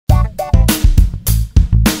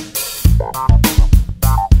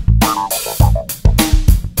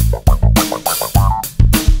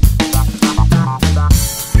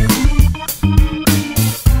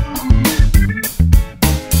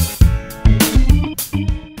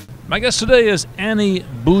My guest today is Annie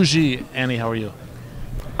Bougie. Annie, how are you?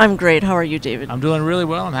 I'm great. How are you, David? I'm doing really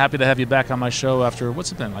well. I'm happy to have you back on my show after,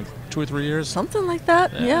 what's it been, like 2 or 3 years? Something like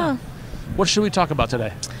that, yeah. What should we talk about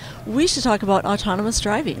today? We should talk about autonomous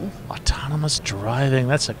driving. Autonomous driving.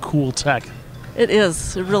 That's a cool tech. It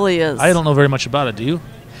is. It really is. I don't know very much about it. Do you?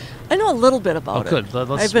 I know a little bit about it. Oh,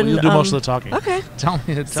 good. You'll do most of the talking. Okay. Tell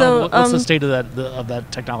me what's the state of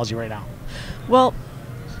that technology right now? Well,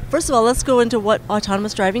 first of all, let's go into what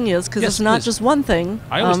autonomous driving is, because it's not just one thing.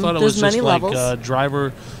 I always thought it was just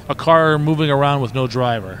like a car moving around with no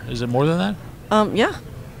driver. Is it more than that? Yeah.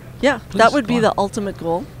 Yeah, that would be the ultimate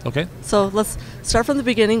goal. Okay. So let's start from the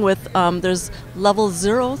beginning with there's level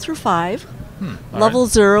 0 through 5. Level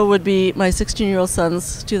 0 would be my 16-year-old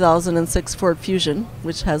son's 2006 Ford Fusion,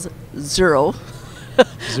 which has zero.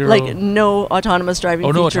 Like no autonomous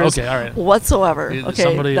driving features whatsoever. Okay,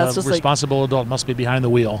 somebody responsible adult must be behind the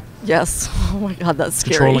wheel. Yes. Oh my God, that's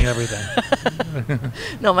scary. Controlling everything.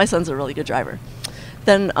 No, my son's a really good driver.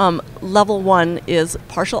 Then level 1 is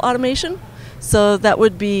partial automation. So that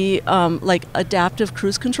would be like adaptive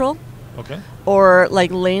cruise control. Okay. Or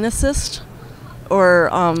like lane assist. Or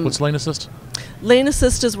what's lane assist? Lane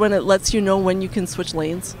assist is when it lets you know when you can switch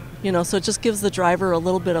lanes. So it just gives the driver a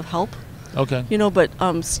little bit of help. Okay. But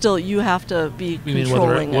still you have to be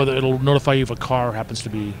controlling whether it'll notify you if a car happens to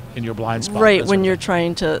be in your blind spot. Right, when you're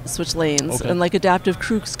trying to switch lanes. Okay. And like adaptive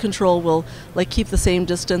cruise control will like keep the same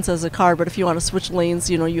distance as a car, but if you want to switch lanes,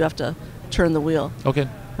 you have to turn the wheel. Okay.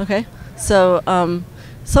 Okay. So a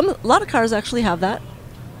lot of cars actually have that.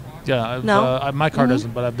 Yeah, my car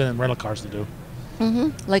doesn't, but I've been in rental cars that do.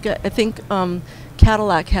 Like I think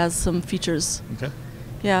Cadillac has some features. Okay.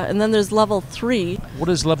 Yeah, and then there's level 3. What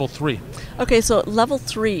is level 3? Okay, so level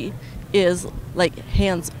 3 is like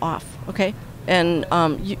hands off. Okay, and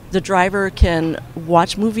the driver can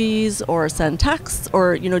watch movies or send texts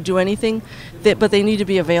or do anything, but they need to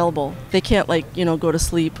be available. They can't go to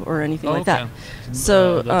sleep or anything like that.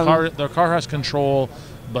 So the car has control,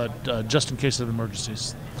 but just in case of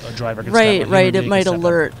emergencies, a driver can right. It might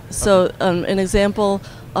alert. So an example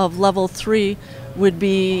of level 3 would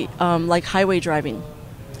be like highway driving.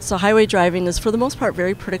 So highway driving is for the most part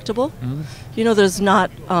very predictable. There's not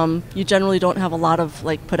you generally don't have a lot of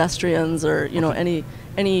like pedestrians or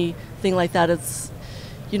anything like that. It's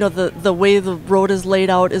the way the road is laid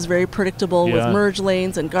out is very predictable with merge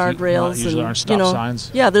lanes and guardrails usually and aren't stop signs.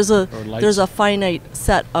 Yeah, there's a finite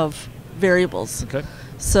set of variables. Okay.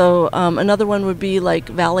 So another one would be like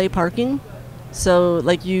valet parking. So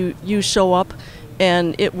like you show up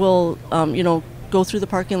and it will go through the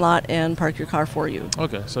parking lot and park your car for you.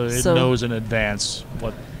 Okay, so it knows in advance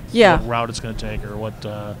what route it's going to take or what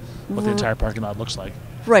the entire parking lot looks like.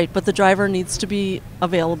 Right, but the driver needs to be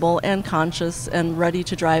available and conscious and ready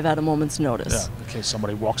to drive at a moment's notice. Yeah, in case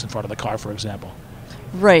somebody walks in front of the car, for example.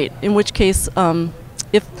 Right, in which case,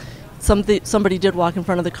 if somebody did walk in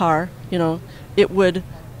front of the car, it would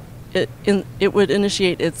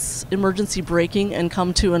initiate its emergency braking and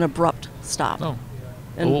come to an abrupt stop. Oh.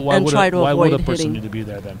 And try to avoid hitting. Why would a person need to be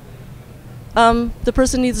there then? The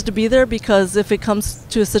person needs to be there because if it comes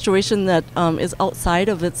to a situation that is outside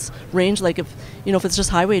of its range, like if it's just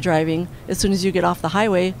highway driving, as soon as you get off the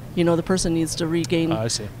highway, the person needs to regain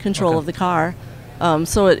control of the car.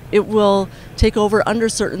 So it will take over under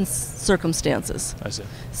certain circumstances. I see.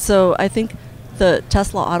 So I think the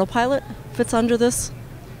Tesla Autopilot fits under this.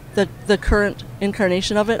 The current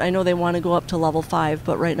incarnation of it, I know they want to go up to level 5,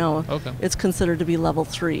 but right now it's considered to be level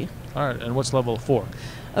 3. All right, and what's level 4?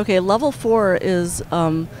 Okay, level 4 is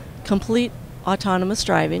complete autonomous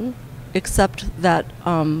driving, except that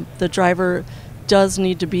the driver does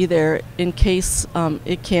need to be there in case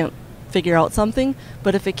it can't figure out something,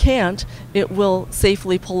 but if it can't, it will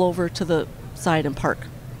safely pull over to the side and park.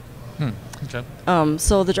 Okay.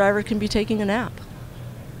 So the driver can be taking a nap.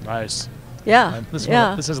 Nice. Yeah. This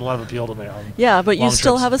has a lot of appeal to me. Yeah, but you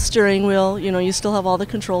still have a steering wheel. You still have all the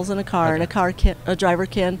controls in a car, and a driver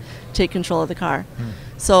can take control of the car.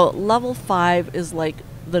 So level 5 is like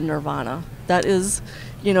the nirvana. That is,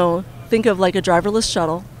 think of like a driverless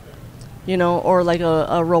shuttle, or like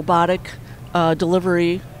a robotic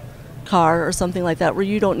delivery car or something like that, where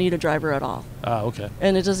you don't need a driver at all. Okay.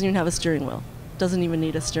 And it doesn't even have a steering wheel. Doesn't even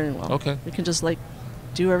need a steering wheel. Okay. It can just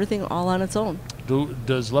do everything all on its own.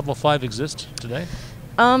 Does level 5 exist today?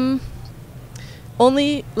 Only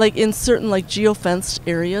in certain geofenced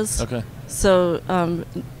areas. Okay. So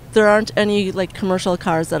there aren't any commercial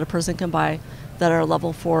cars that a person can buy that are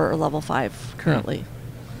level 4 or level 5 currently.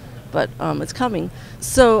 But it's coming.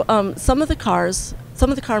 So some of the some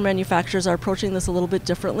of the car manufacturers are approaching this a little bit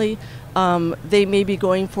differently. They may be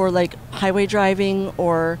going for like highway driving,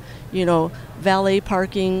 or valet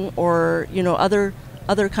parking, or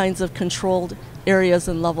other kinds of controlled areas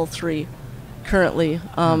in level 3 currently.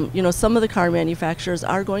 Some of the car manufacturers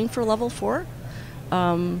are going for level 4.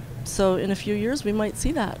 So in a few years we might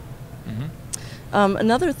see that.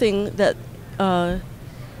 Another thing that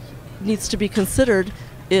needs to be considered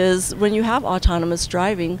is when you have autonomous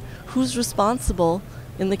driving, who's responsible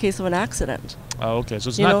in the case of an accident? Oh, okay. So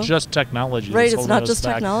it's not just technology. Right, it's not just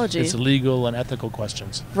technology. It's legal and ethical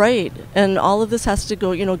questions. Right, and all of this has to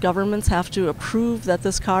go, governments have to approve that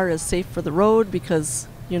this car is safe for the road, because,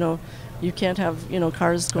 you can't have,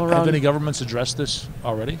 cars go around. Have any governments addressed this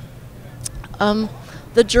already?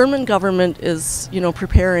 The German government is,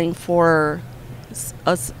 preparing for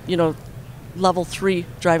us, level 3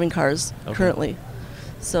 driving cars currently.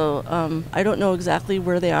 So I don't know exactly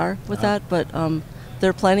where they are with that, but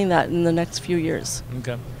they're planning that in the next few years.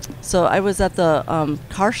 Okay. So I was at the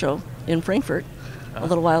car show in Frankfurt a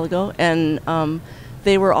little while ago, and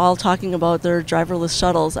they were all talking about their driverless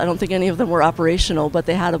shuttles. I don't think any of them were operational, but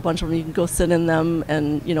they had a bunch of them. You can go sit in them,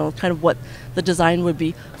 and kind of what the design would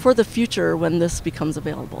be for the future when this becomes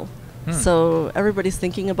available. So everybody's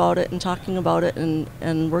thinking about it and talking about it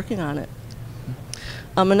and working on it.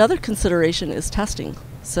 Another consideration is testing.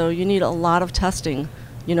 So you need a lot of testing,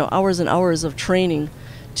 hours and hours of training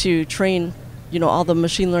to train, all the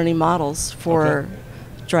machine learning models for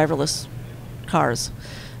driverless cars.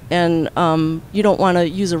 And you don't want to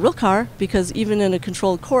use a real car, because even in a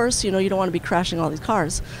controlled course, you don't want to be crashing all these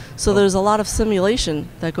cars. So there's a lot of simulation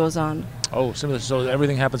that goes on. Oh, simulation. So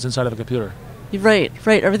everything happens inside of a computer. Right.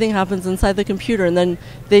 Everything happens inside the computer, and then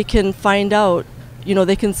they can find out,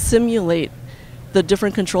 they can simulate the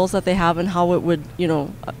different controls that they have and how it would,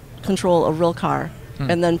 control a real car,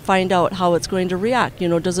 and then find out how it's going to react.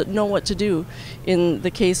 Does it know what to do in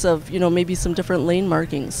the case of, maybe some different lane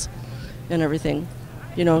markings and everything?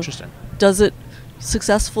 Interesting. Does it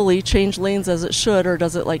successfully change lanes as it should, or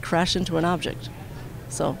does it like crash into an object?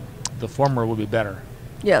 So the former would be better.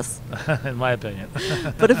 Yes. In my opinion.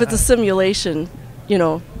 But if it's a simulation,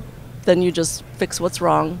 then you just fix what's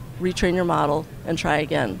wrong, retrain your model, and try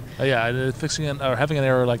again. Fixing or having an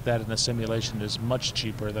error like that in a simulation is much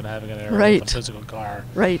cheaper than having an error with a physical car.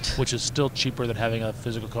 Right. Which is still cheaper than having a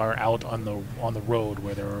physical car out on the road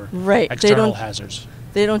where there are external hazards.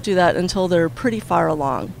 They don't do that until they're pretty far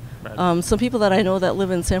along. Right. Some people that I know that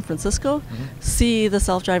live in San Francisco see the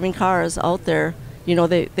self-driving cars out there.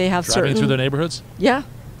 They have driving through their neighborhoods. Yeah.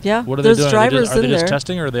 What are There's they doing? drivers are they just in there.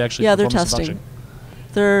 Testing, or are they actually? Yeah, they're testing.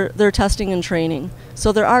 They're testing and training.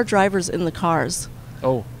 So there are drivers in the cars.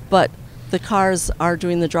 Oh. But the cars are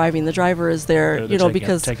doing the driving. The driver is there,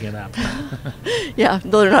 because taking a nap. Yeah,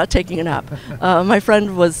 no, they're not taking a nap. My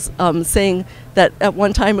friend was saying that at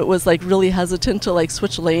one time it was like really hesitant to like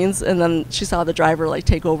switch lanes, and then she saw the driver like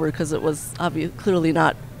take over because it was clearly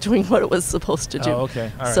not doing what it was supposed to do. Oh,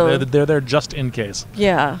 okay. All right. So they're there just in case.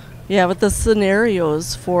 Yeah. But the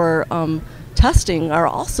scenarios for testing are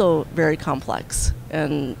also very complex,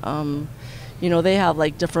 and they have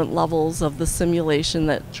like different levels of the simulation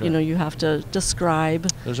that you have to describe.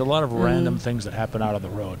 There's a lot of random things that happen out on the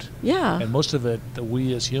road. Yeah. And most of it,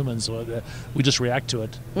 we as humans, we just react to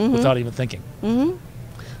it without even thinking.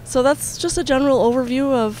 So that's just a general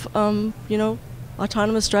overview of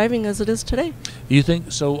autonomous driving as it is today. You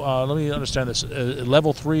think so? Let me understand this.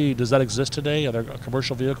 Level 3, does that exist today? Are there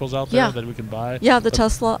commercial vehicles out there that we can buy? Yeah, the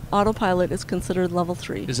Tesla Autopilot is considered level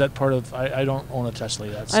 3. Is that part of? I don't own a Tesla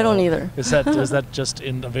yet. So I don't either. Is that just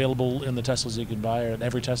available in the Teslas you can buy, or in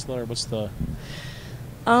every Tesla, or what's the?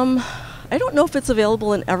 I don't know if it's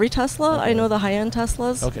available in every Tesla. Okay. I know the high-end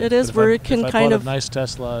Teslas. Okay. It is where it can kind of. If I bought a nice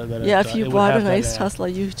Tesla, if you bought a nice Tesla,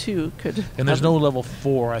 you too could. And there's no level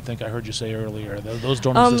 4. I think I heard you say earlier. Those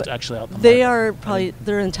don't exist actually out in the market. They are probably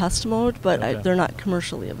they're in test mode, but they're not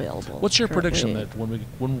commercially available. What's your prediction that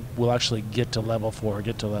when we'll actually get to level 4, or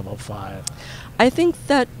get to level 5? I think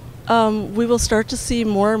that we will start to see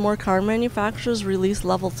more and more car manufacturers release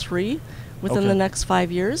level 3 within the next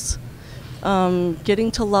 5 years. Getting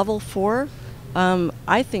to level 4,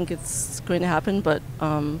 I think it's going to happen, but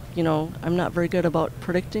I'm not very good about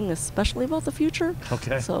predicting, especially about the future.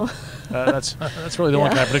 Okay. So that's really the only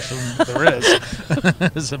kind of prediction there is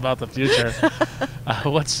is about the future.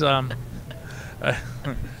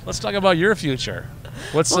 Let's talk about your future.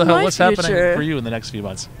 What's happening for you in the next few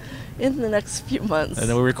months? In the next few months.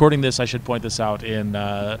 And we're recording this. I should point this out in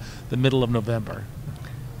the middle of November.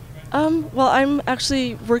 Well, I'm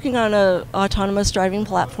actually working on a autonomous driving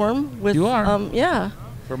platform with. You are? Yeah.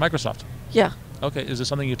 For Microsoft. Yeah. Okay. Is this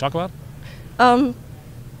something you talk about?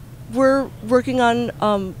 we're working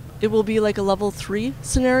on. It will be like a level 3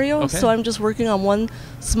 scenario. Okay. So I'm just working on one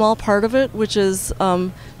small part of it, which is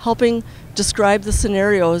helping describe the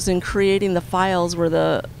scenarios and creating the files where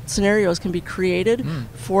the scenarios can be created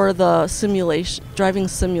for the simulation, driving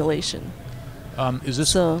simulation. Is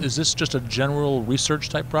this just a general research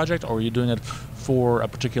type project, or are you doing it for a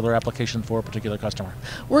particular application for a particular customer?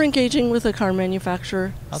 We're engaging with a car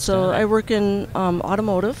manufacturer. So I work in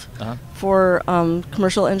automotive for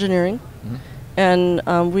commercial engineering. And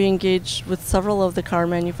we engage with several of the car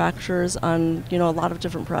manufacturers on, a lot of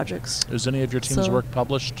different projects. Is any of your team's work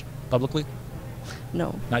published publicly?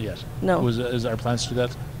 No. Not yet? No. Is there plans to do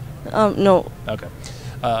that? No. Okay.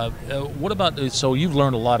 What about, so you've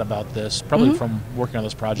learned a lot about this, probably from working on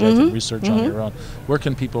this project and research on your own. Where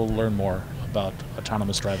can people learn more about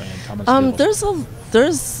autonomous driving and autonomous vehicles?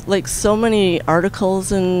 There's like so many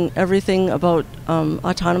articles and everything about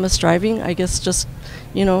autonomous driving. I guess just,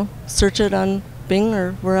 search it on Bing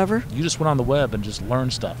or wherever. You just went on the web and just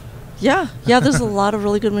learned stuff. Yeah, there's a lot of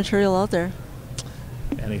really good material out there.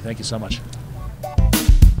 Annie, thank you so much.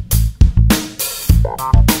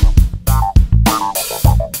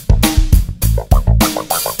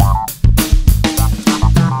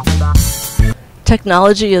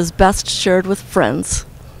 Technology is best shared with friends.